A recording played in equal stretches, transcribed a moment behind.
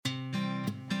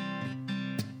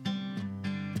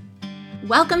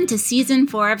Welcome to Season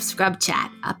 4 of Scrub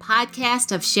Chat, a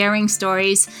podcast of sharing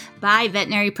stories by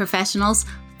veterinary professionals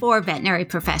for veterinary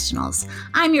professionals.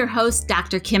 I'm your host,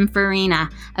 Dr. Kim Farina,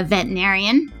 a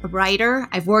veterinarian, a writer.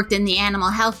 I've worked in the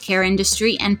animal healthcare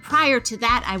industry, and prior to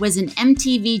that, I was an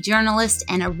MTV journalist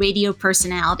and a radio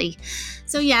personality.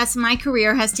 So yes, my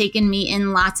career has taken me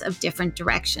in lots of different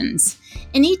directions.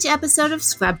 In each episode of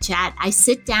Scrub Chat, I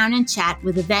sit down and chat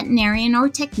with a veterinarian or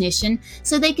technician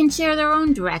so they can share their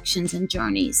own directions and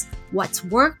journeys, what's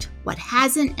worked, what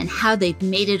hasn't, and how they've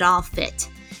made it all fit.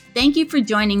 Thank you for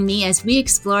joining me as we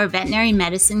explore veterinary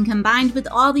medicine combined with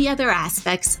all the other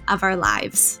aspects of our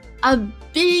lives. A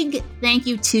big thank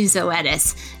you to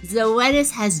Zoetis.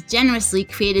 Zoetis has generously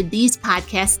created these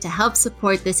podcasts to help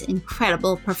support this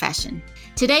incredible profession.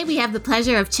 Today, we have the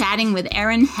pleasure of chatting with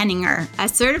Erin Henninger, a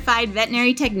certified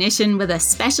veterinary technician with a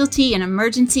specialty in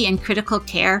emergency and critical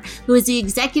care, who is the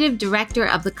executive director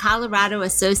of the Colorado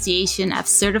Association of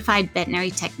Certified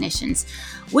Veterinary Technicians,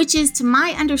 which is, to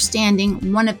my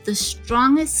understanding, one of the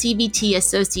strongest CVT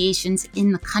associations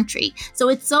in the country. So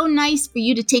it's so nice for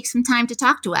you to take some time to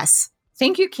talk to us.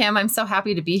 Thank you, Kim. I'm so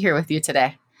happy to be here with you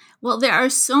today. Well, there are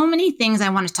so many things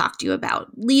I want to talk to you about.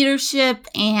 Leadership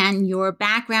and your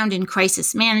background in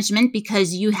crisis management,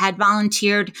 because you had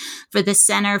volunteered for the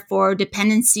Center for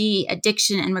Dependency,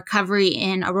 Addiction, and Recovery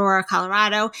in Aurora,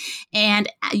 Colorado, and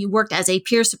you worked as a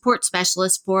peer support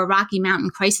specialist for Rocky Mountain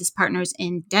Crisis Partners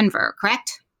in Denver,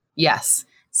 correct? Yes.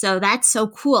 So that's so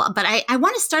cool. But I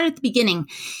want to start at the beginning.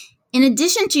 In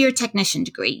addition to your technician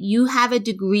degree, you have a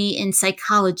degree in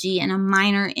psychology and a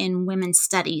minor in women's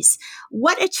studies.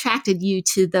 What attracted you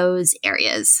to those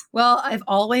areas? Well, I've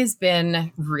always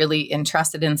been really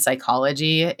interested in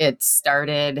psychology. It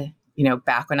started,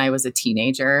 back when I was a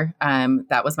teenager.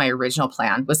 That was my original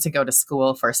plan, was to go to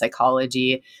school for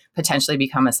psychology, potentially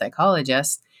become a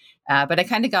psychologist. But I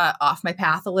kind of got off my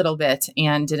path a little bit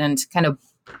and didn't kind of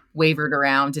wavered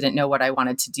around, didn't know what I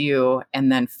wanted to do,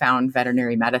 and then found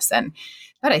veterinary medicine.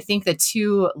 But I think the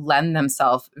two lend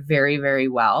themselves very, very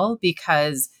well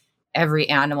because every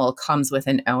animal comes with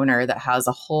an owner that has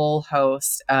a whole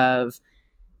host of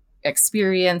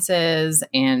experiences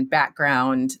and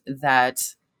background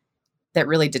that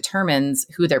really determines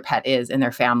who their pet is in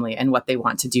their family and what they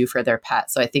want to do for their pet.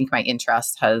 So I think my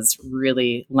interest has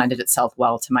really lended itself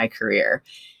well to my career.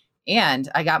 And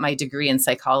I got my degree in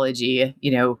psychology,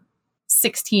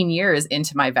 16 years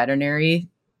into my veterinary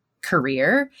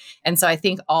career. And so I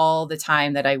think all the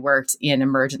time that I worked in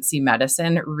emergency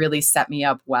medicine really set me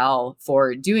up well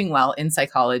for doing well in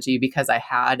psychology because I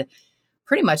had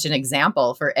pretty much an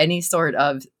example for any sort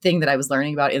of thing that I was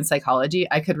learning about in psychology.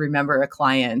 I could remember a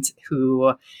client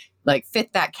who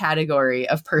fit that category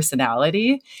of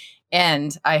personality.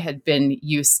 And I had been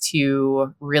used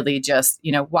to really just,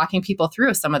 walking people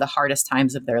through some of the hardest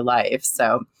times of their life.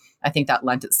 So I think that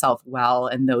lent itself well.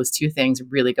 And those two things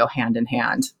really go hand in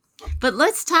hand. But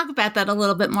let's talk about that a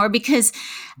little bit more, because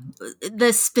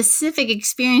the specific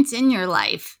experience in your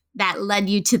life that led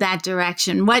you to that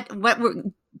direction,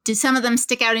 do some of them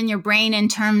stick out in your brain in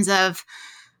terms of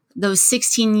those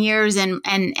 16 years and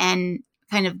kind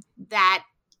of that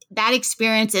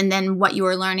experience and then what you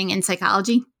were learning in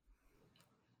psychology?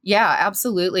 Yeah,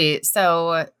 absolutely.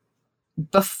 So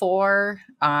before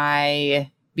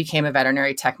I became a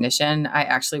veterinary technician, I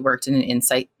actually worked in an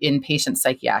inpatient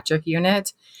psychiatric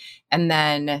unit and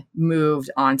then moved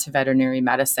on to veterinary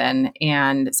medicine.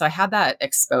 And so I had that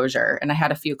exposure and I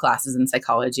had a few classes in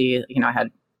psychology. I had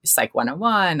Psych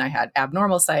 101, I had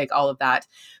abnormal psych, all of that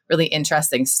really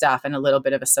interesting stuff and a little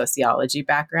bit of a sociology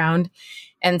background.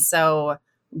 And so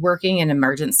working in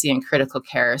emergency and critical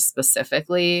care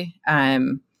specifically,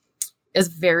 is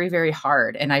very, very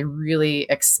hard. And I really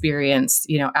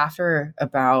experienced, after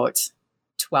about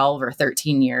 12 or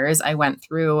 13 years, I went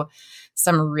through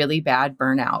some really bad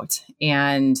burnout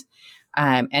and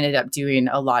ended up doing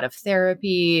a lot of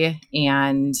therapy.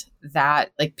 And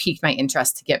that piqued my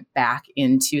interest to get back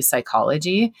into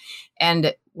psychology.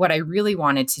 And what I really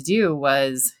wanted to do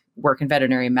was work in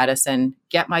veterinary medicine,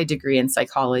 get my degree in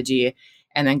psychology,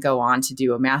 and then go on to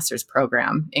do a master's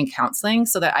program in counseling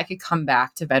so that I could come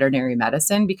back to veterinary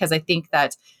medicine. Because I think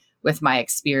that with my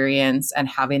experience and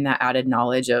having that added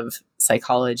knowledge of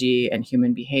psychology and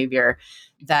human behavior,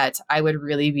 that I would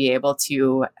really be able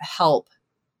to help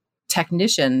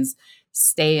technicians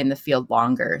stay in the field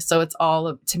longer. So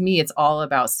to me, it's all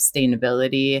about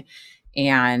sustainability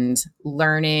and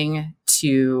learning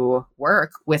to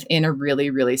work within a really,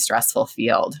 really stressful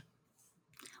field.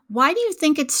 Why do you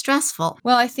think it's stressful?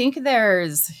 Well, I think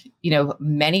there's,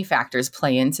 many factors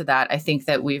play into that. I think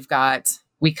that we've got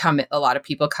a lot of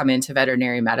people come into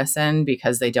veterinary medicine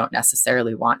because they don't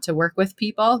necessarily want to work with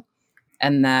people.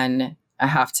 And then I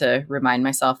have to remind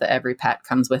myself that every pet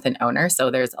comes with an owner.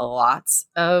 So there's lots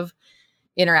of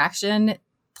interaction.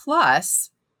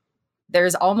 Plus,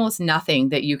 there's almost nothing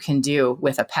that you can do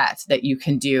with a pet that you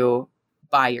can do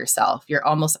by yourself. You're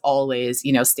almost always,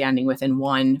 standing within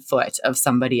 1 foot of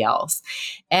somebody else.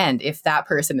 And if that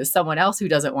person is someone else who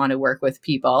doesn't want to work with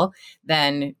people,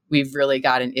 then we've really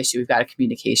got an issue. We've got a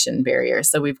communication barrier.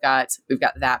 So we've got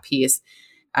that piece.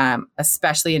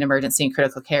 Especially in emergency and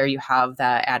critical care, you have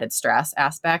that added stress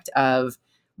aspect of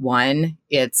 1,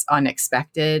 it's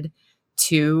unexpected.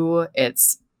 2,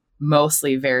 it's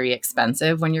mostly very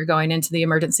expensive when you're going into the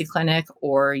emergency clinic,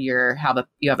 or you have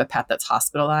a pet that's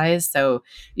hospitalized. So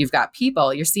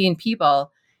you're seeing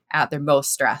people at their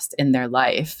most stressed in their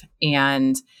life.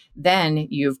 And then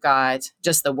you've got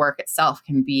just the work itself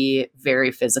can be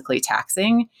very physically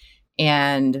taxing.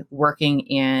 And working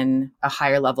in a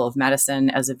higher level of medicine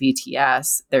as a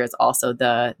VTS, there's also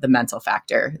the mental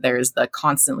factor. There's the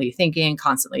constantly thinking,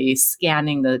 constantly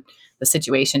scanning the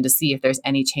situation to see if there's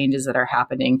any changes that are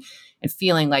happening, and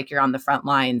feeling like you're on the front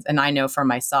lines. And I know for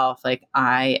myself, like,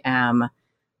 I am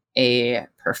a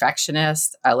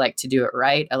perfectionist. I like to do it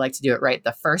right. I like to do it right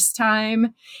the first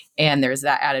time. And there's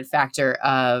that added factor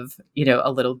of,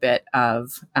 a little bit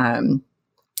of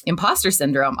imposter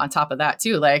syndrome on top of that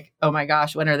too. Like, oh my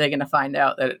gosh, when are they going to find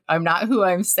out that I'm not who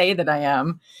I say that I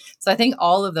am? So I think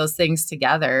all of those things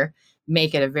together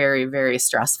make it a very, very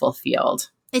stressful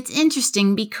field. It's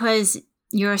interesting because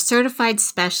you're a certified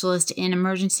specialist in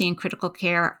emergency and critical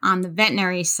care on the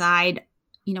veterinary side,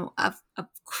 of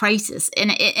crisis. And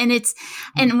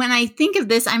when I think of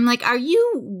this, I'm like, are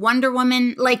you Wonder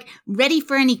Woman, like ready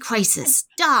for any crisis?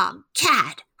 Dog,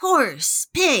 cat, horse,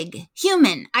 pig,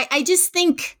 human. I just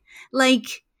think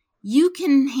like you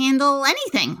can handle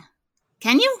anything.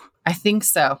 Can you? I think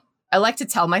so. I like to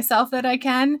tell myself that I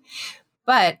can.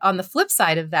 But on the flip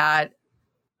side of that,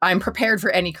 I'm prepared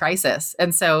for any crisis.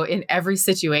 And so in every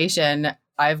situation,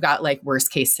 I've got like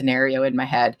worst case scenario in my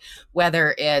head,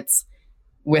 whether it's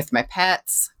with my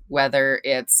pets, whether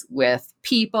it's with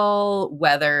people,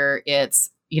 whether it's,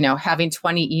 having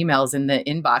 20 emails in the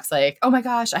inbox, like, oh my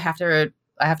gosh, I have to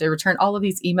return all of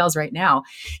these emails right now.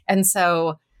 And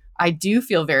so I do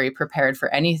feel very prepared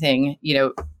for anything,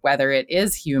 whether it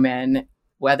is human,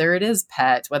 whether it is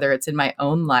pet, whether it's in my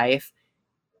own life.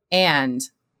 And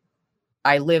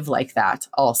I live like that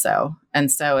also.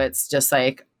 And so it's just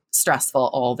like stressful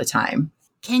all the time.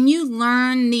 Can you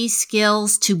learn these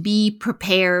skills to be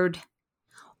prepared?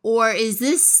 Or is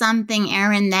this something,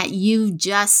 Erin, that you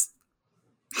just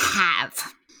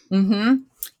have? Mm-hmm.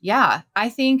 Yeah, I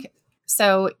think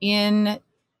so. In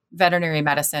veterinary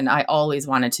medicine, I always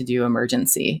wanted to do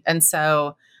emergency. And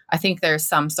so I think there's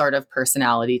some sort of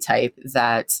personality type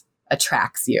that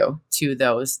attracts you to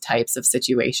those types of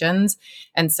situations.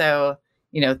 And so,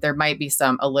 there might be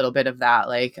a little bit of that,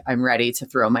 like I'm ready to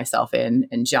throw myself in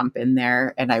and jump in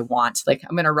there. And I'm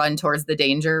going to run towards the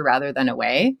danger rather than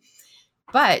away.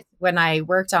 But when I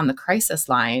worked on the crisis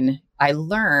line, I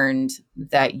learned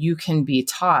that you can be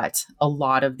taught a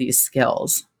lot of these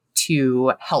skills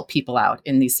to help people out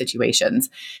in these situations.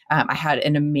 I had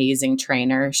an amazing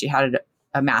trainer. She had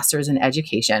a master's in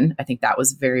education. I think that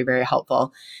was very, very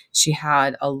helpful. She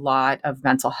had a lot of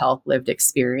mental health lived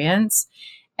experience,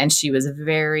 and she was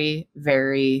very,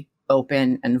 very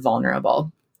open and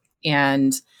vulnerable.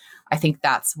 And I think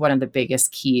that's one of the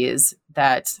biggest keys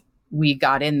that we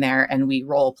got in there and we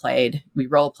role played.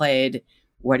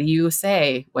 What do you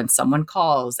say when someone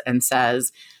calls and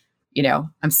says,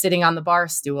 I'm sitting on the bar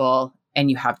stool and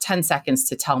you have 10 seconds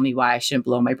to tell me why I shouldn't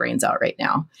blow my brains out right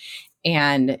now.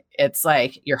 And it's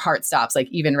like your heart stops. Like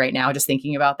even right now, just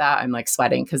thinking about that, I'm like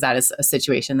sweating because that is a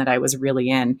situation that I was really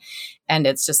in. And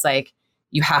it's just like,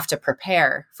 you have to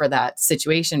prepare for that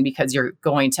situation because you're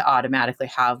going to automatically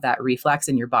have that reflex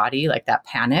in your body, like that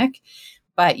panic.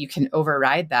 But you can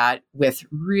override that with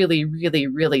really, really,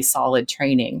 really solid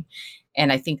training.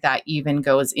 And I think that even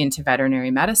goes into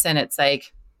veterinary medicine. It's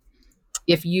like,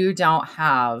 if you don't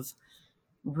have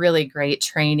really great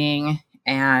training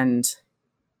and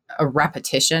a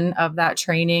repetition of that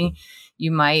training,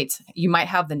 you might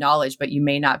have the knowledge, but you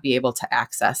may not be able to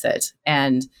access it.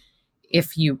 And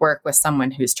if you work with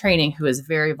someone who's training, who is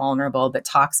very vulnerable, that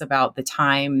talks about the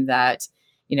time that,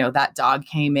 that dog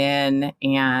came in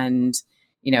and,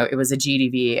 it was a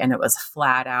GDV and it was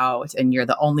flat out and you're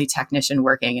the only technician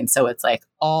working. And so it's like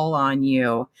all on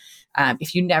you.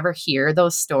 If you never hear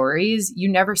those stories, you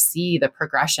never see the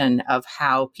progression of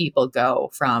how people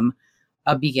go from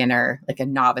a beginner, like a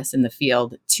novice in the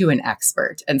field, to an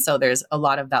expert. And so there's a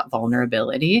lot of that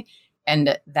vulnerability.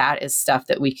 And that is stuff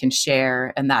that we can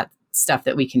share, and that stuff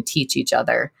that we can teach each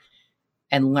other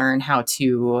and learn how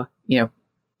to,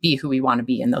 be who we want to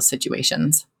be in those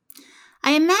situations.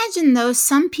 I imagine, though,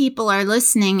 some people are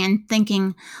listening and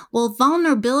thinking, well,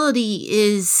 vulnerability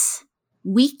is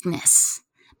weakness,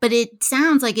 but it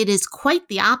sounds like it is quite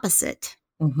the opposite.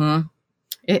 Mm-hmm.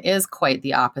 It is quite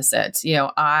the opposite.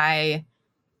 I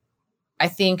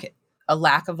think a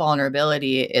lack of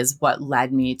vulnerability is what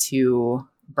led me to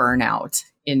burnout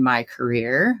in my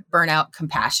career, burnout,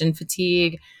 compassion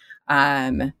fatigue.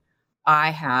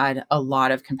 I had a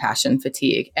lot of compassion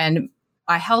fatigue, and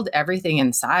I held everything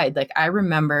inside. Like, I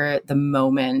remember the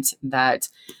moment that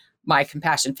my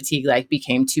compassion fatigue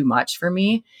became too much for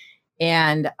me.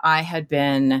 And I had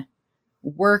been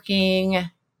working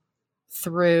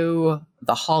through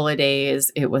the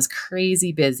holidays. It was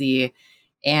crazy busy,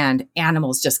 and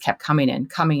animals just kept coming in.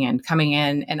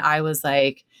 And I was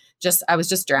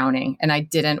just drowning, and I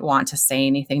didn't want to say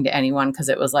anything to anyone because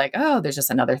it was like, oh, there's just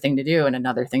another thing to do and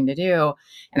another thing to do.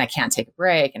 And I can't take a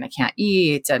break, and I can't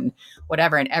eat and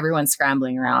whatever. And everyone's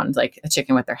scrambling around like a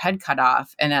chicken with their head cut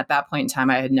off. And at that point in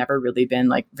time, I had never really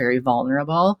been very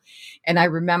vulnerable. And I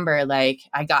remember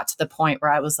I got to the point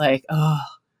where I was like, oh,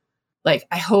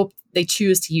 I hope they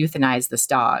choose to euthanize this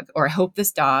dog, or I hope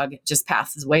this dog just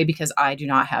passes away because I do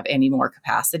not have any more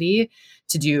capacity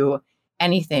to do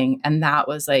anything. And that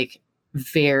was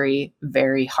very,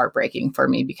 very heartbreaking for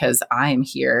me, because I am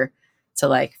here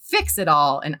to fix it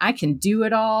all, and I can do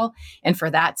it all. And for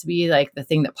that to be the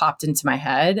thing that popped into my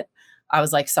head, I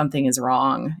was like, something is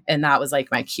wrong. And that was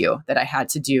my cue that I had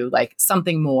to do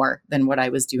something more than what I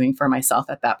was doing for myself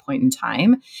at that point in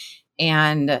time.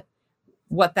 And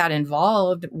what that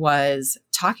involved was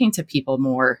talking to people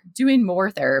more, doing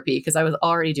more therapy, because I was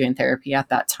already doing therapy at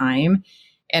that time,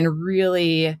 and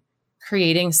really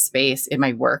creating space in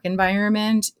my work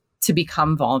environment to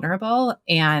become vulnerable.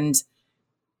 And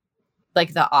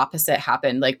the opposite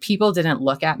happened. People didn't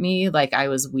look at me like I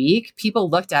was weak. People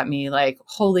looked at me like,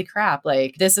 holy crap,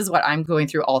 this is what I'm going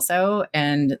through also.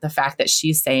 And the fact that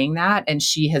she's saying that, and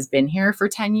she has been here for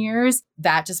 10 years,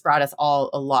 that just brought us all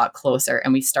a lot closer.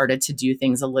 And we started to do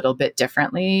things a little bit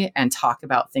differently and talk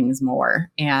about things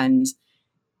more. And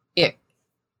it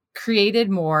created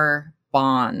more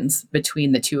bonds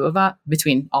between the two of us,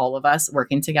 between all of us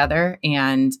working together.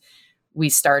 And we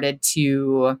started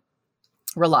to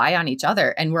rely on each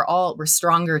other, and we're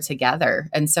stronger together.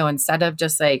 And so instead of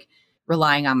just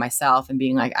relying on myself and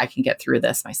being I can get through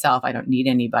this myself, I don't need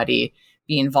anybody,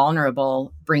 being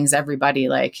vulnerable brings everybody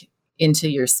into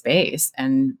your space,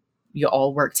 and you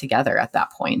all work together at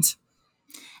that point.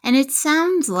 And it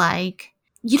sounds like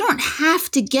you don't have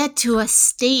to get to a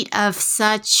state of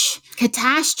such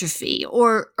catastrophe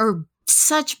or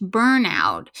such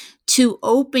burnout to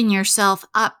open yourself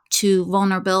up to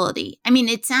vulnerability. I mean,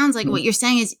 it sounds like what you're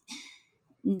saying is,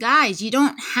 guys, you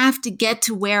don't have to get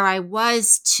to where I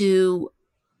was to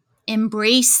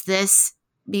embrace this,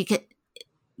 because,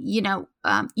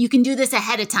 you can do this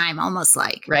ahead of time, almost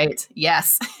like. Right.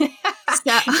 Yes.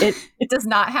 It does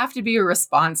not have to be a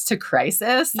response to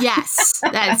crisis. Yes.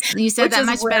 You said that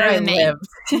much better than me.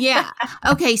 Yeah.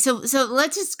 Okay. So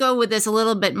let's just go with this a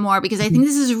little bit more, because I think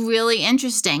this is really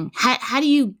interesting. How do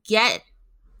you get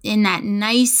in that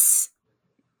nice,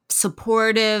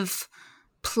 supportive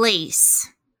place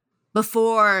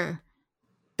before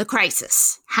the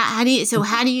crisis? How do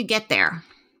you get there?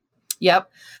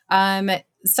 Yep.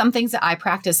 Some things that I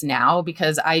practice now,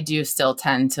 because I do still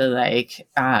tend to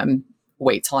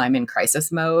wait till I'm in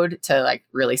crisis mode to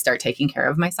really start taking care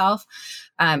of myself.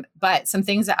 But some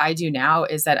things that I do now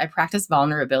is that I practice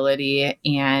vulnerability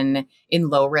in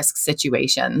low risk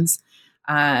situations.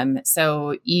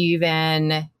 So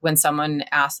even when someone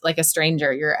asks, a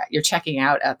stranger, you're checking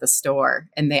out at the store,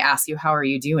 and they ask you, how are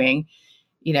you doing?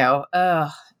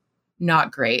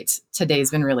 Not great. Today's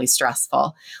been really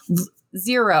stressful.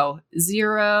 Zero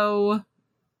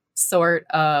sort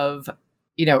of,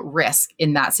 risk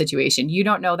in that situation. You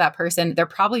don't know that person. They're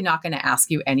probably not going to ask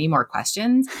you any more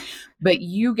questions, but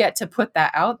you get to put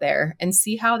that out there and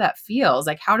see how that feels.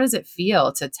 How does it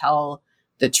feel to tell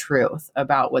the truth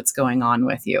about what's going on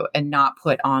with you and not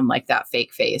put on that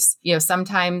fake face?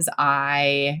 Sometimes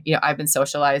I've been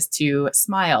socialized to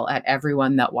smile at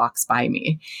everyone that walks by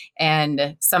me.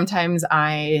 And sometimes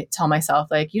I tell myself,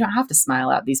 you don't have to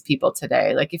smile at these people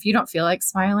today. If you don't feel like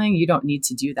smiling, you don't need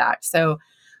to do that. So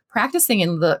practicing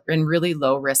in really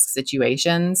low risk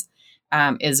situations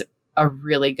is a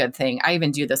really good thing. I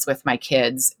even do this with my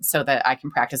kids so that I can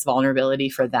practice vulnerability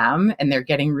for them, and they're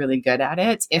getting really good at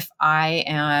it. If I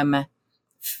am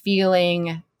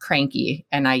feeling cranky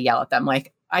and I yell at them,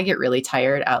 like I get really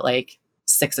tired at like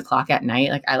 6:00 at night.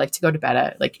 Like I like to go to bed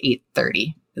at like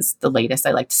 8:30 is the latest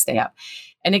I like to stay up.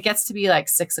 And it gets to be like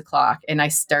 6:00 and I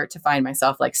start to find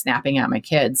myself like snapping at my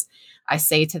kids. I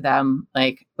say to them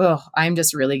like, oh, I'm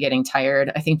just really getting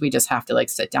tired. I think we just have to like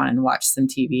sit down and watch some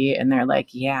TV. And they're like,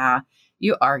 yeah,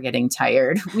 you are getting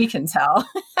tired. We can tell.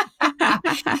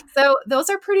 So those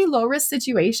are pretty low risk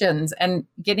situations, and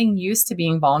getting used to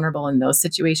being vulnerable in those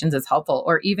situations is helpful.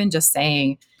 Or even just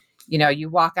saying, you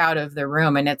walk out of the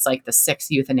room and it's like the 6th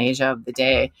euthanasia of the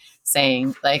day,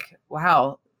 saying like,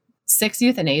 wow, 6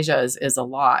 euthanasia is a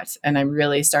lot. And I'm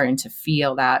really starting to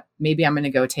feel that maybe I'm going to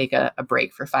go take a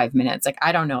break for 5 minutes. Like,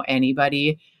 I don't know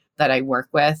anybody that I work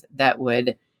with that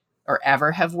would, or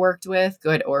ever have worked with,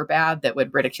 good or bad, that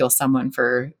would ridicule someone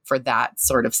for that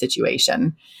sort of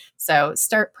situation. So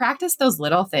practice those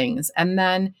little things, and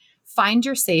then find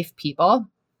your safe people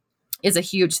is a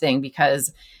huge thing,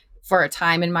 because for a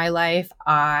time in my life,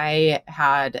 I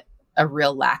had a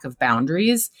real lack of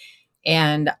boundaries,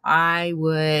 and I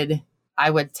would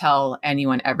tell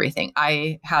anyone everything.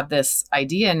 I had this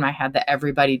idea in my head that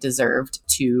everybody deserved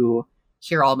to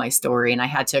hear all my story, and I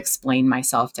had to explain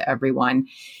myself to everyone.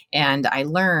 And I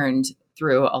learned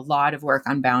through a lot of work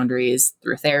on boundaries,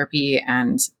 through therapy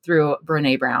and through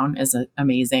Brené Brown is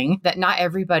amazing, that not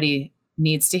everybody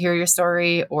needs to hear your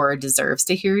story or deserves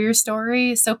to hear your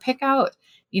story. So pick out,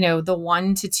 the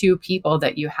 1 to 2 people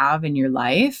that you have in your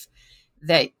life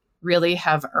that really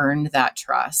have earned that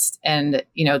trust. And,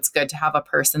 it's good to have a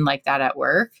person like that at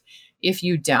work. If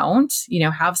you don't,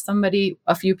 have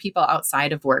a few people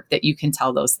outside of work that you can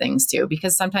tell those things to,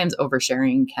 because sometimes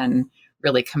oversharing can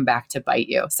really come back to bite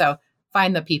you. So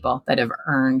find the people that have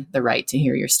earned the right to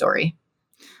hear your story.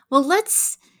 Well,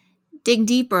 let's dig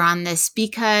deeper on this,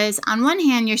 because on one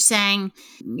hand, you're saying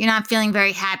you're not feeling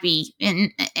very happy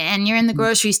and you're in the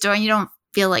grocery store and you don't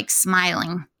feel like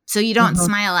smiling. So you don't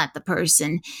smile at the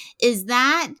person. Is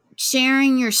that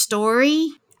sharing your story?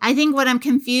 I think what I'm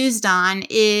confused on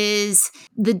is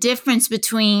the difference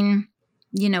between,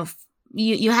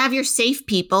 you have your safe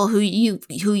people who you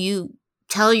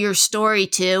tell your story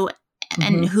to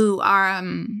and who are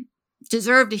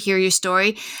deserve to hear your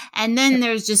story. And then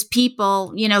there's just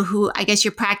people, who I guess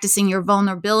you're practicing your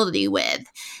vulnerability with.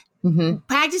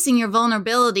 Practicing your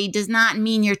vulnerability does not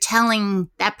mean you're telling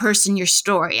that person your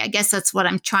story. I guess that's what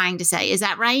I'm trying to say. Is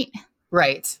that right?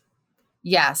 Right.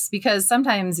 Yes, because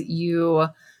sometimes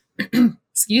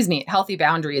healthy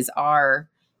boundaries are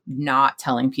not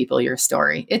telling people your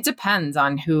story. It depends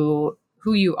on who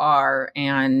you are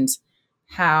and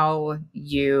how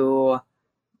you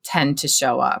tend to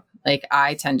show up. Like,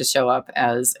 I tend to show up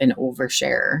as an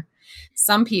oversharer.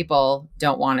 Some people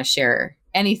don't want to share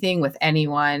anything with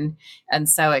anyone. And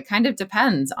so it kind of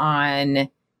depends on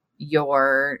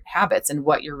your habits and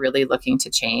what you're really looking to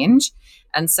change.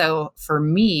 And so for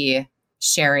me,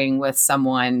 sharing with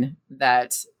someone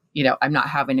that, I'm not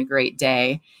having a great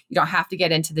day, you don't have to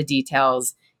get into the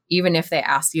details. Even if they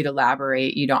ask you to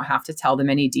elaborate, you don't have to tell them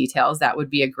any details. That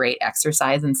would be a great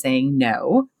exercise in saying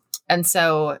no. And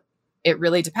so it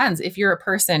really depends. If you're a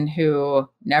person who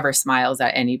never smiles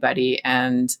at anybody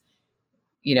and,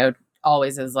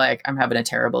 always is like, I'm having a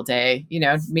terrible day,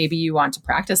 maybe you want to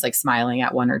practice like smiling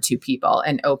at 1 or 2 people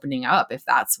and opening up if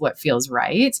that's what feels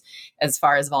right as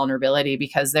far as vulnerability,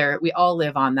 because we all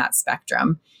live on that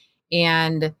spectrum.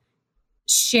 And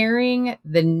sharing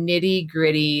the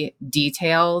nitty-gritty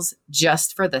details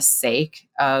just for the sake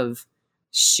of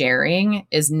sharing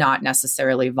is not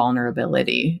necessarily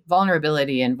vulnerability.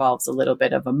 Vulnerability involves a little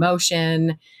bit of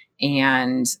emotion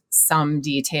and some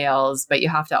details, but you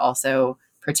have to also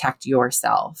protect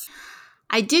yourself.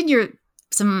 I did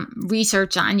some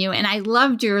research on you, and I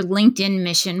loved your LinkedIn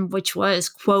mission, which was,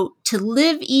 quote, to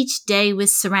live each day with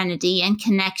serenity and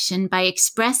connection by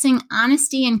expressing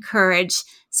honesty and courage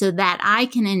so that I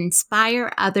can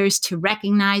inspire others to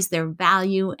recognize their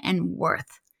value and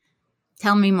worth.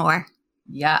 Tell me more.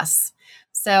 Yes.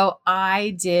 So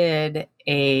I did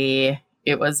it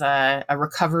was a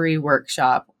recovery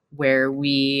workshop where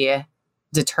we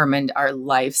determined our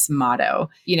life's motto.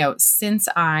 Since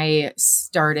I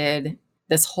started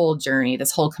this whole journey,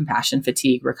 this whole compassion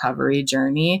fatigue recovery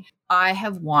journey, I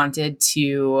have wanted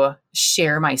to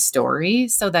share my story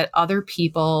so that other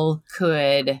people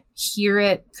could hear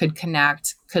it, could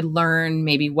connect, could learn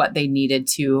maybe what they needed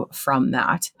to from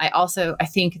that. I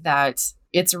think that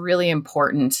it's really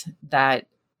important that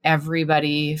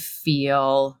everybody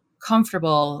feel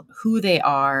comfortable who they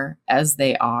are as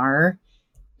they are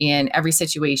in every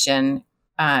situation,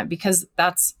 because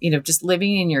that's, just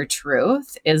living in your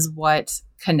truth is what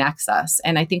connects us.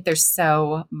 And I think there's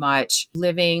so much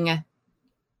living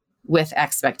with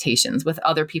expectations, with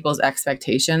other people's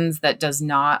expectations, that does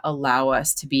not allow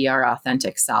us to be our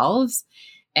authentic selves.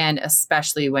 And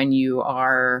especially when you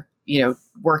are,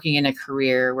 working in a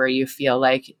career where you feel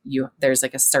like there's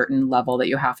like a certain level that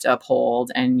you have to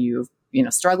uphold, and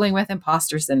struggling with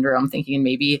imposter syndrome, thinking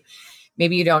maybe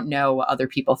you don't know what other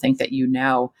people think that you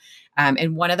know.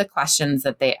 And one of the questions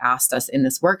that they asked us in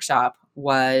this workshop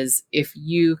was, if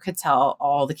you could tell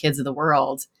all the kids of the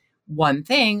world one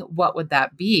thing, what would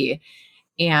that be?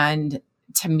 And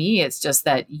to me, it's just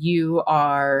that you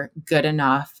are good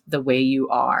enough the way you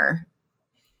are.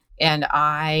 And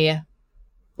I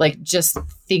just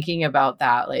thinking about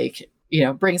that,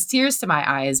 brings tears to my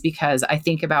eyes, because I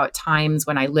think about times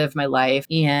when I lived my life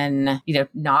in,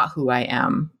 not who I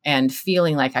am, and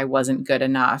feeling like I wasn't good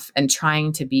enough and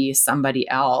trying to be somebody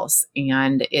else.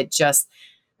 And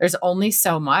there's only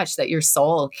so much that your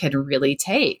soul can really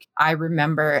take. I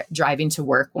remember driving to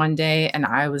work one day and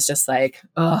I was just like,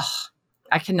 ugh,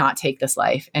 I cannot take this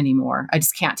life anymore. I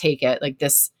just can't take it. Like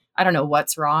this, I don't know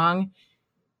what's wrong,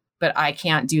 but I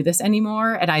can't do this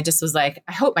anymore. And I just was like,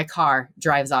 I hope my car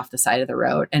drives off the side of the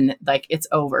road and it's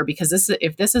over, because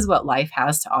if this is what life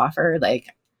has to offer,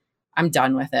 I'm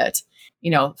done with it.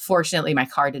 Fortunately, my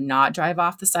car did not drive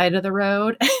off the side of the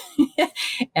road.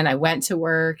 And I went to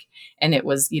work, and it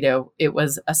was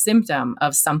a symptom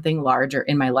of something larger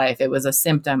in my life. It was a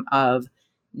symptom of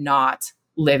not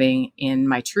living in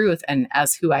my truth and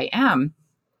as who I am.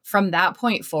 From that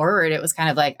point forward, it was kind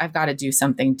of like, I've got to do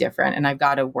something different, and I've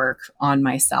got to work on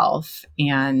myself.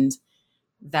 And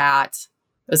that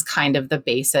was kind of the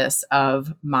basis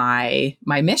of my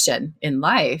mission in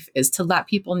life, is to let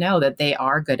people know that they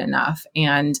are good enough.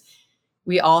 And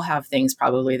we all have things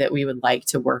probably that we would like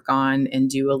to work on and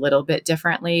do a little bit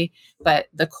differently. But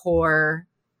the core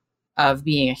of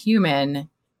being a human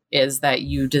is that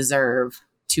you deserve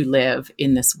to live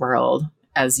in this world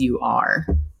as you are.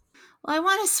 Well, I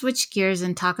want to switch gears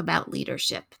and talk about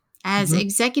leadership. As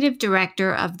executive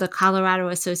director of the Colorado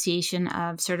Association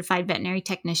of Certified Veterinary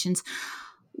Technicians,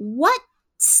 what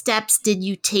steps did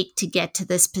you take to get to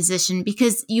this position?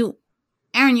 Because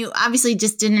Erin, you obviously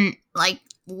just didn't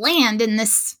land in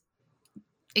this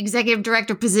executive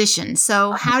director position.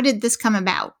 So how did this come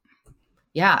about?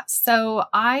 Yeah. So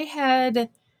I had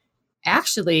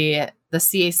actually, the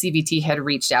CACVT had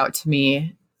reached out to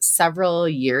me several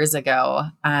years ago,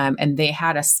 and they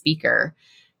had a speaker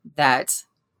that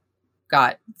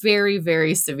got very,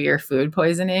 very severe food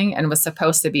poisoning and was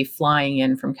supposed to be flying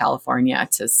in from California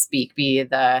to speak, be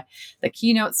the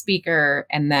keynote speaker,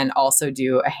 and then also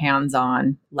do a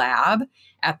hands-on lab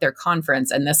at their conference.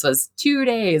 And this was 2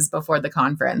 days before the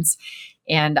conference.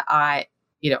 And I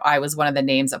was one of the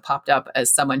names that popped up as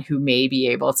someone who may be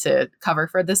able to cover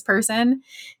for this person.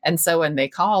 And so when they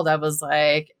called, I was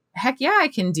like, heck yeah, I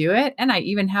can do it. And I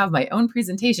even have my own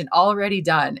presentation already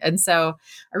done. And so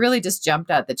I really just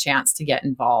jumped at the chance to get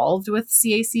involved with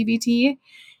CACVT.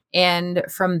 And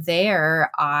from there,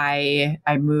 I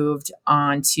moved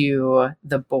on to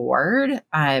the board.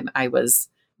 I was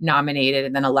nominated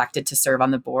and then elected to serve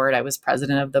on the board. I was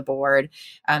president of the board.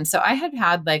 So I had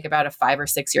about a 5 or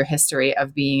 6 year history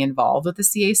of being involved with the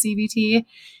CACVT.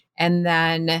 And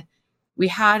then we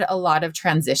had a lot of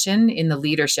transition in the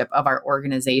leadership of our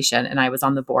organization. And I was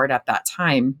on the board at that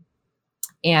time.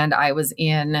 And I was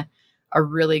in a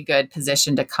really good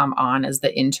position to come on as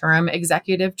the interim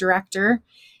executive director.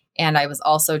 And I was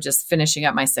also just finishing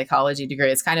up my psychology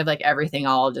degree. It's kind of like everything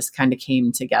all just kind of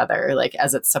came together,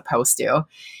 as it's supposed to.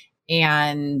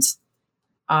 And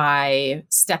I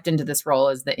stepped into this role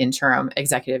as the interim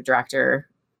executive director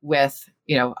with,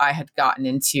 I had gotten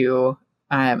into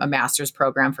a master's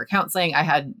program for counseling. I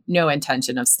had no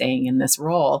intention of staying in this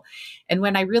role. And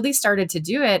when I really started to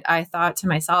do it, I thought to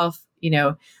myself,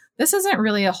 this isn't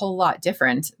really a whole lot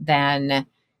different than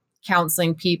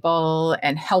counseling people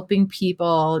and helping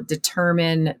people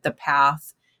determine the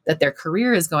path that their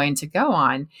career is going to go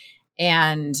on.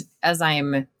 And as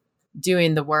I'm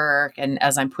doing the work and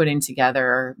as I'm putting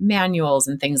together manuals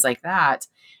and things like that,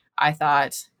 I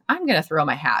thought, I'm going to throw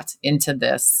my hat into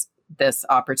this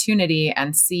opportunity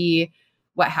and see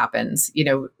what happens.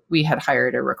 We had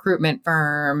hired a recruitment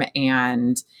firm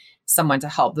and someone to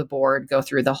help the board go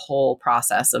through the whole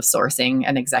process of sourcing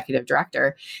an executive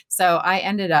director. So I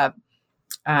ended up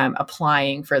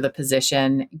applying for the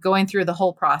position, going through the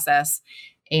whole process.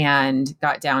 and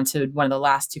got down to one of the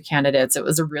last two candidates. It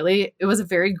was a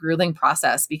very grueling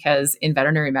process because in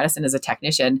veterinary medicine as a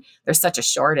technician, there's such a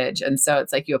shortage. And so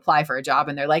it's like you apply for a job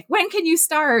and they're like, when can you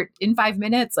start? In 5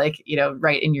 minutes, like,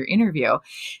 right in your interview.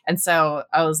 And so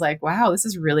I was like, wow, this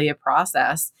is really a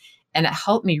process. And it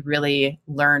helped me really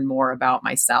learn more about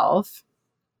myself.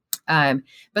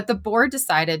 But the board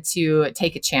decided to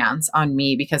take a chance on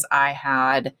me because I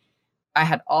had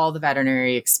all the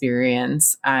veterinary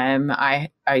experience. I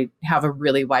have a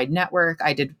really wide network.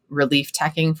 I did relief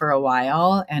teching for a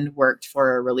while and worked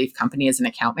for a relief company as an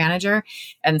account manager.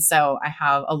 And so I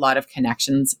have a lot of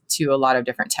connections to a lot of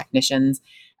different technicians.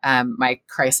 My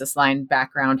crisis line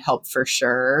background helped for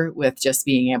sure with just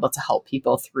being able to help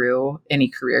people through any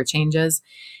career changes.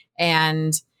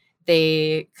 And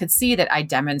they could see that I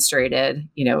demonstrated,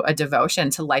 a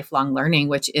devotion to lifelong learning,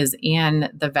 which is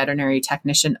in the veterinary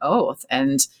technician oath.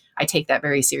 And I take that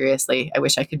very seriously. I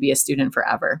wish I could be a student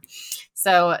forever.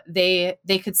 So they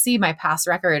could see my past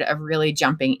record of really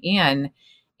jumping in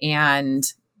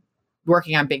and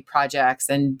working on big projects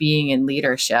and being in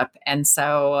leadership. And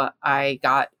so I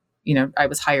got, I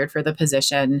was hired for the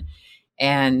position.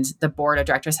 And the board of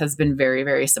directors has been very,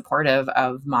 very supportive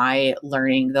of my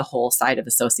learning the whole side of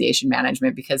association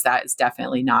management, because that is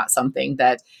definitely not something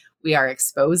that we are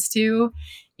exposed to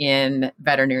in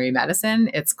veterinary medicine.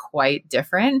 It's quite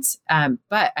different.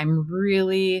 But I'm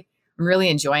really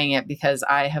enjoying it because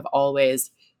I have always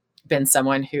been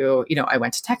someone who, I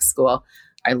went to tech school.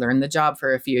 I learned the job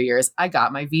for a few years. I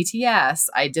got my VTS.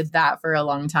 I did that for a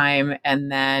long time.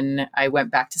 And then I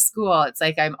went back to school. It's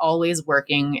like I'm always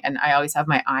working and I always have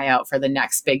my eye out for the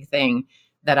next big thing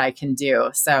that I can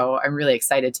do. So I'm really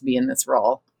excited to be in this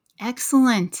role.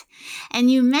 Excellent.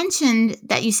 And you mentioned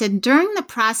that you said during the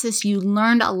process, you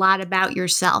learned a lot about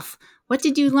yourself. What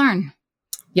did you learn?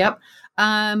 Yep.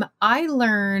 I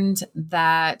learned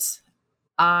that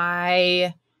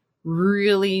I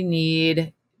really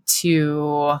need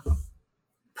to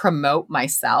promote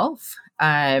myself.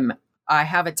 I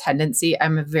have a tendency,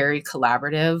 I'm a very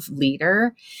collaborative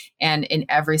leader. And in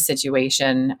every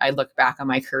situation, I look back on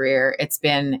my career, it's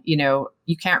been,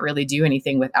 you can't really do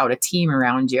anything without a team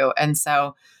around you. And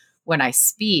so when I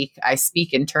speak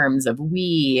in terms of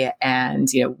we, and,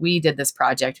 we did this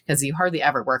project, because you hardly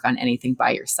ever work on anything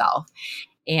by yourself.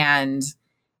 And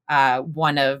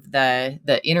one of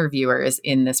the interviewers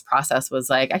in this process was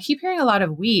like, I keep hearing a lot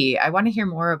of we. I want to hear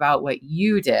more about what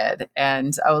you did.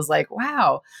 And I was like,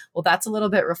 wow, well, that's a little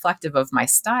bit reflective of my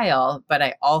style. But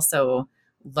I also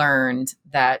learned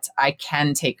that I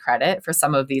can take credit for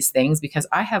some of these things because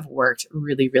I have worked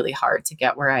really, really hard to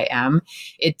get where I am.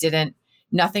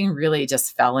 Nothing really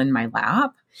just fell in my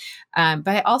lap. But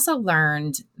I also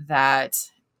learned that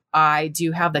I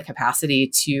do have the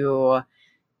capacity to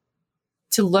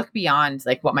look beyond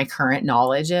like what my current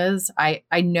knowledge is. I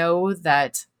know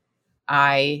that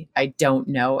I don't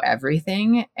know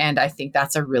everything. And I think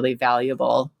that's a really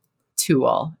valuable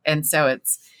tool. And so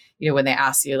it's, when they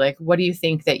ask you like, what do you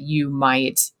think that you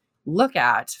might look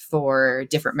at for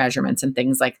different measurements and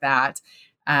things like that?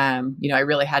 I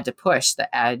really had to push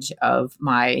the edge of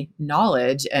my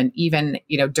knowledge. And even,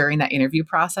 during that interview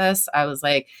process, I was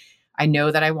like, I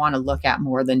know that I want to look at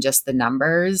more than just the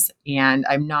numbers, and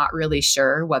I'm not really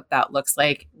sure what that looks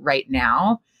like right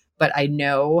now. But I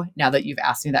know now that you've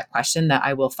asked me that question that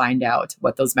I will find out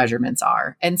what those measurements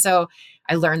are. And so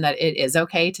I learned that it is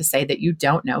okay to say that you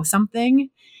don't know something,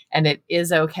 and it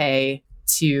is okay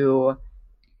to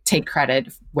take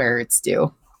credit where it's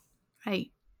due. Right.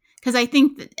 Because I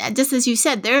think that, just as you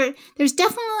said, there's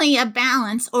definitely a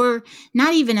balance, or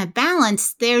not even a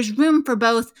balance. There's room for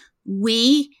both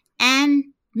we and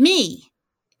me.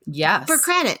 Yes. For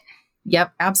credit.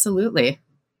 Yep, absolutely.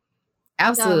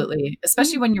 Absolutely.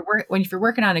 Especially when if you're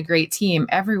working on a great team,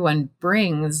 everyone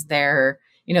brings their,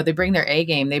 they bring their A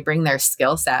game, they bring their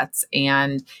skill sets,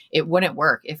 and it wouldn't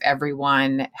work if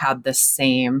everyone had the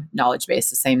same knowledge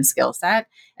base, the same skill set.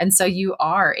 And so you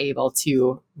are able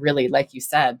to really, like you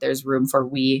said, there's room for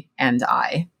we and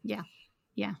I. Yeah.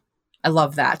 Yeah. I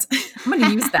love that. I'm going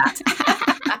to use that.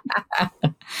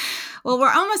 Well,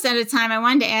 we're almost out of time. I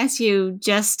wanted to ask you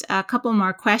just a couple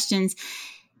more questions.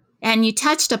 And you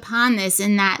touched upon this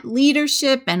in that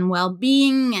leadership and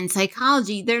well-being and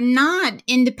psychology, they're not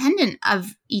independent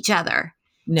of each other.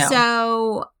 No.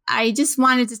 So I just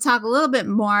wanted to talk a little bit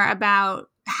more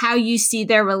about how you see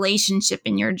their relationship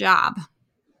in your job.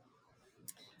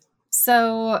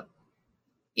 So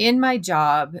in my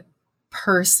job,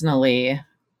 personally,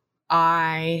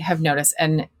 I have noticed,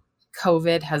 and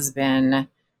COVID has been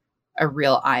a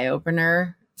real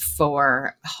eye-opener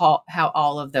for how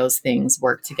all of those things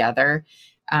work together.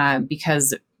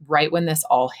 because right when this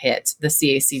all hit, the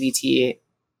CACVT,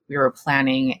 we were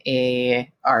planning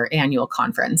our annual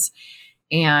conference,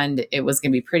 and it was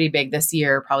going to be pretty big this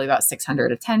year, probably about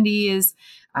 600 attendees,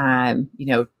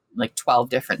 like 12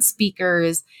 different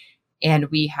speakers. And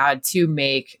we had to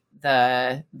make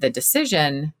the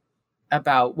decision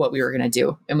about what we were going to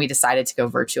do. And we decided to go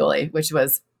virtually, which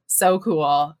was so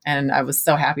cool. And I was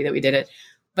so happy that we did it,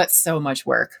 but so much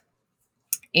work.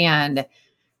 And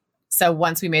so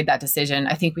once we made that decision,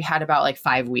 I think we had about like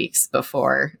 5 weeks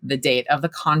before the date of the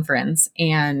conference.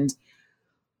 And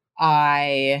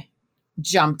I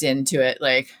jumped into it,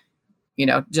 like,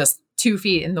 just 2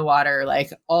 feet in the water,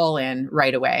 like all in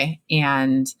right away.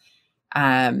 And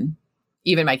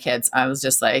even my kids, I was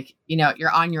just like,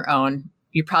 you're on your own.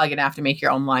 You're probably going to have to make your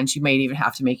own lunch. You might even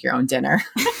have to make your own dinner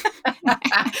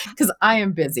because I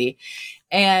am busy.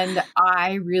 And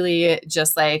I really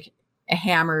just like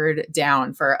hammered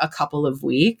down for a couple of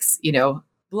weeks,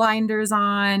 blinders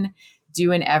on,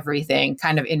 doing everything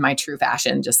kind of in my true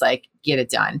fashion, just like get it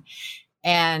done.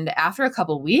 And after a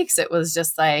couple of weeks, it was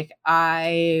just like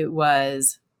I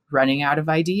was running out of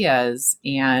ideas,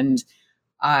 and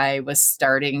I was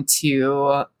starting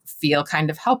to feel kind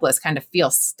of helpless, kind of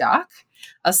feel stuck,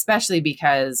 especially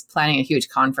because planning a huge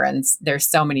conference, there's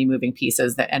so many moving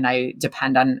pieces and I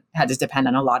had to depend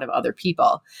on a lot of other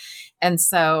people. And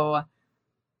so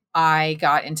I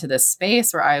got into this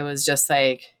space where I was just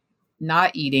like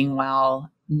not eating well,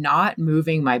 not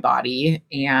moving my body,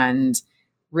 and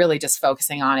really just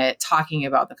focusing on it, talking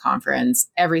about the conference.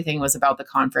 Everything was about the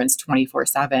conference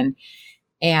 24/7.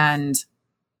 And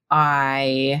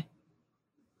I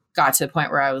got to the point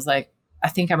where I was like, I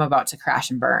think I'm about to crash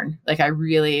and burn. Like I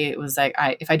really was like,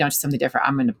 if I don't do something different,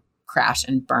 I'm going to crash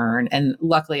and burn. And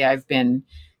luckily I've been,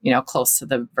 close to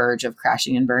the verge of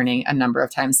crashing and burning a number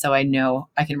of times. So I know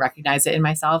I can recognize it in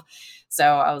myself. So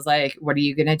I was like, what are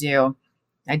you going to do?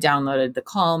 I downloaded the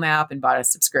Calm app and bought a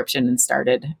subscription and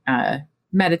started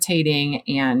meditating.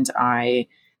 And I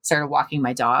started walking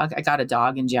my dog. I got a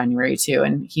dog in January too.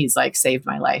 And he's like saved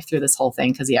my life through this whole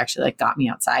thing because he actually like got me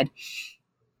outside.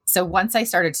 So once I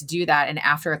started to do that, and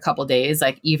after a couple of days,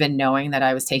 like even knowing that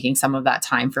I was taking some of that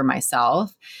time for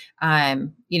myself,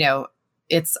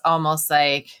 it's almost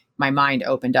like my mind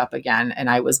opened up again and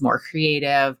I was more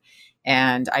creative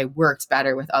and I worked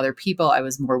better with other people. I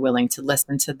was more willing to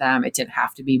listen to them. It didn't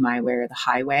have to be my way or the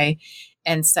highway.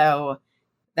 And so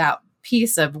that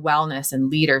piece of wellness and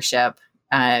leadership,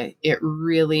 it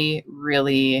really,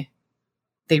 really,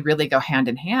 they really go hand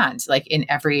in hand. Like in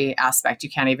every aspect, you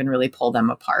can't even really pull them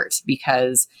apart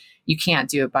because you can't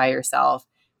do it by yourself.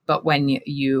 But when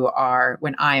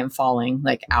I am falling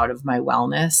like out of my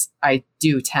wellness, I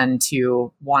do tend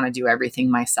to want to do everything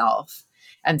myself.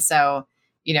 And so,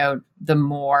 the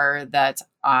more that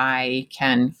I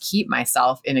can keep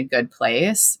myself in a good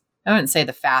place, I wouldn't say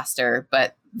the faster,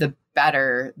 but the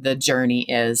better the journey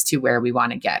is to where we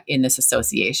want to get in this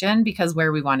association, because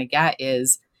where we want to get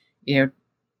is,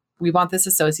 we want this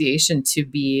association to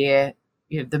be,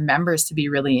 the members to be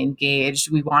really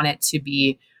engaged. We want it to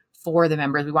be for the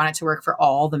members. We want it to work for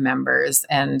all the members.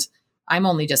 And I'm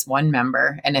only just one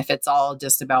member. And if it's all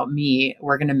just about me,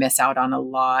 we're going to miss out on a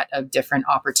lot of different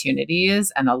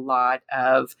opportunities and a lot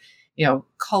of,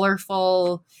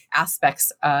 colorful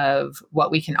aspects of what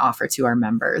we can offer to our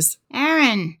members.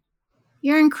 Erin,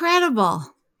 you're incredible.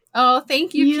 Oh,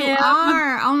 thank you, Kim. You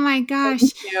are. Oh my gosh.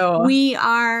 We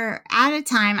are out of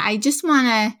time. I just want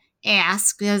to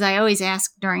ask, because I always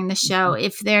ask during the show,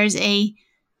 if there's a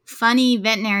funny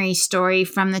veterinary story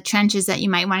from the trenches that you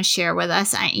might want to share with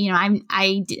us. As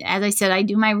I said, I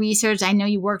do my research. I know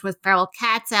you worked with feral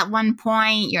cats at one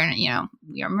point. Your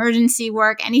emergency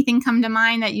work. Anything come to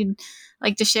mind that you'd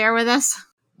like to share with us?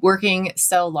 Working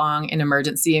so long in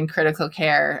emergency and critical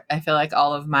care, I feel like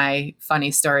all of my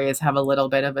funny stories have a little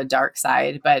bit of a dark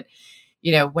side. But,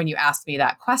 when you ask me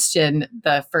that question,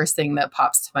 the first thing that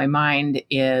pops to my mind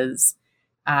is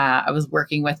I was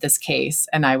working with this case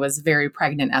and I was very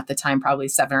pregnant at the time, probably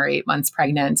 7 or 8 months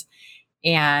pregnant.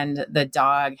 And the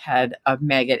dog had a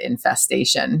maggot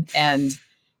infestation, and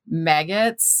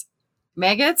maggots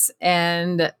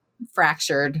and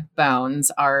fractured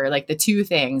bones are like the two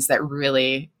things that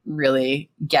really, really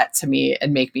get to me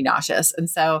and make me nauseous. And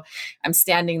so I'm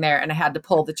standing there and I had to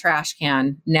pull the trash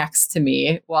can next to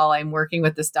me while I'm working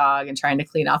with this dog and trying to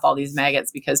clean off all these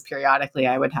maggots, because periodically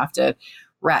I would have to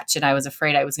retch and I was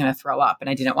afraid I was going to throw up and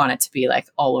I didn't want it to be like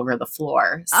all over the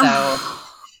floor. So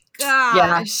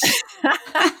gosh.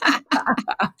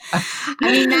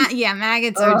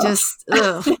 Maggots are just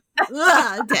ugh,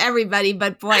 to everybody,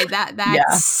 but boy,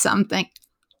 that's something.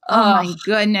 Oh my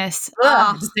goodness.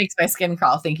 It just makes my skin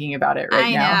crawl thinking about it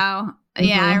right now. I know.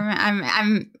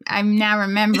 Yeah, I'm now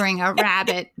remembering a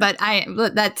rabbit, but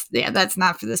that's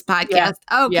not for this podcast.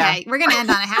 Yeah. Okay, we're gonna end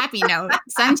on a happy note: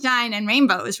 sunshine and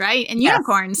rainbows, right? And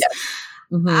unicorns. Yes.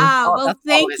 Mm-hmm. Well,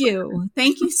 thank you.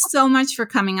 Thank you so much for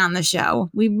coming on the show.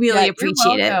 We really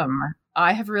appreciate it.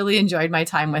 I have really enjoyed my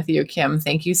time with you, Kim.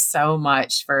 Thank you so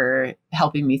much for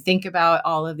helping me think about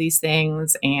all of these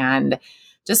things and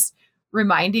just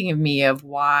reminding me of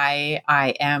why I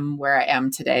am where I am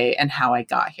today and how I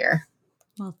got here.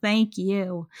 Well, thank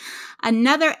you.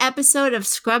 Another episode of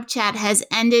Scrub Chat has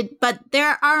ended, but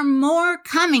there are more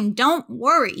coming. Don't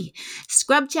worry.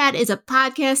 Scrub Chat is a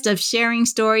podcast of sharing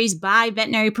stories by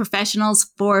veterinary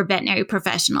professionals for veterinary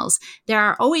professionals. There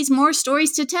are always more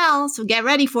stories to tell, so get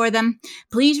ready for them.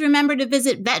 Please remember to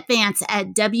visit VetVance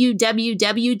at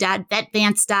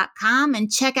www.vetvance.com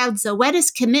and check out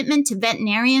Zoetis' commitment to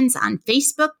veterinarians on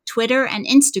Facebook, Twitter, and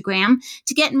Instagram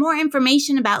to get more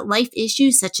information about life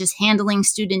issues such as handling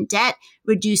student debt,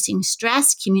 reducing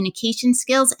stress, communication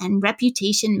skills, and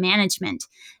reputation management.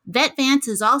 VetVance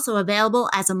is also available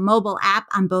as a mobile app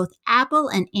on both Apple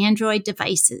and Android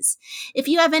devices. If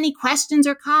you have any questions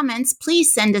or comments,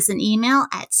 please send us an email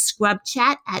at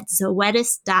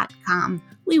scrubchat@zoetis.com.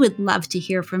 We would love to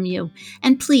hear from you.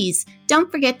 And please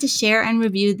don't forget to share and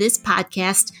review this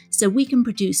podcast so we can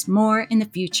produce more in the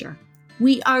future.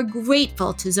 We are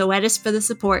grateful to Zoetis for the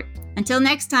support. Until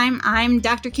next time, I'm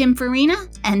Dr. Kim Farina,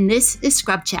 and this is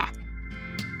Scrub Chat.